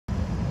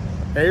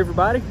Hey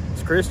everybody,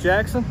 it's Chris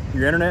Jackson,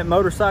 your internet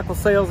motorcycle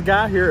sales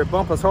guy here at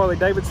Bumpus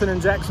Harley-Davidson in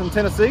Jackson,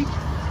 Tennessee.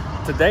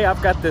 Today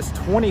I've got this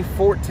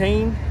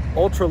 2014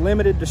 Ultra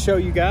Limited to show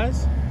you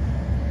guys.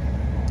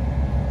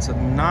 It's a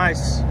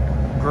nice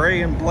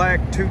gray and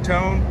black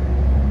two-tone,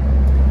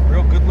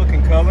 real good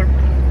looking color.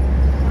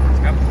 It's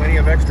got plenty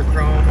of extra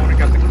chrome on it,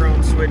 got the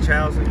chrome switch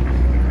housing,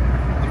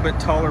 a little bit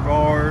taller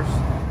bars,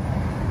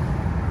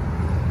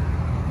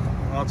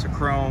 lots of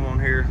chrome on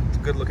here. It's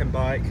a good looking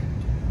bike.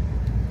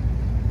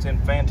 It's in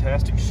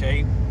fantastic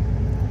shape.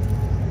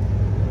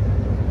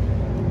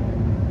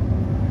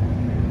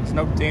 There's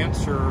no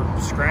dents or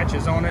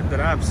scratches on it that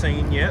I've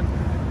seen yet.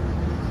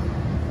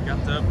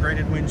 Got the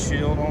upgraded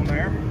windshield on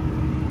there.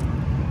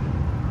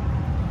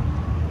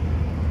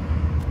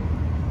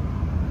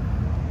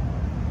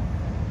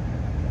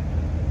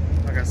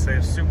 Like I say,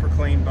 a super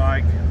clean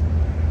bike,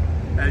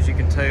 as you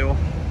can tell.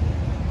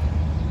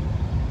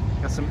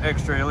 Got some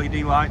extra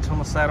LED lights on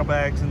the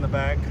saddlebags in the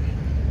back.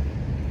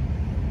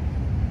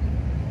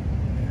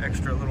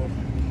 Extra little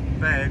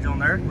badge on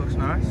there, looks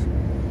nice.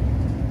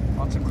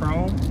 Lots of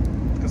chrome.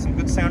 It's got some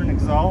good sounding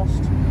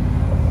exhaust.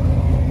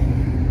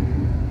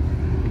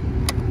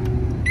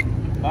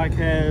 Bike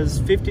has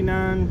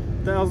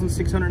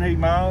 59,680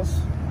 miles.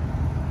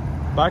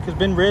 Bike has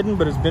been ridden,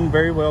 but it's been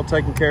very well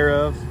taken care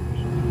of.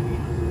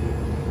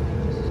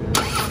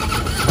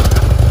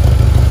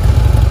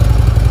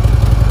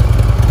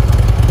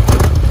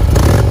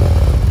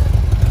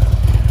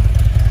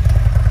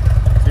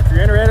 So if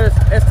you're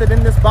interested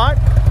in this bike,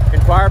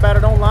 inquire about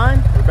it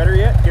online, or better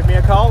yet, give me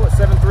a call at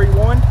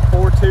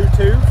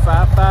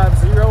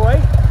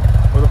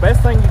 731-422-5508. Well, the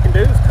best thing you can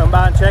do is come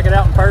by and check it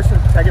out in person,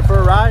 take it for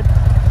a ride,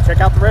 check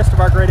out the rest of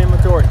our great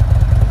inventory.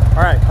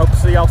 All right, hope to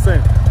see y'all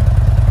soon.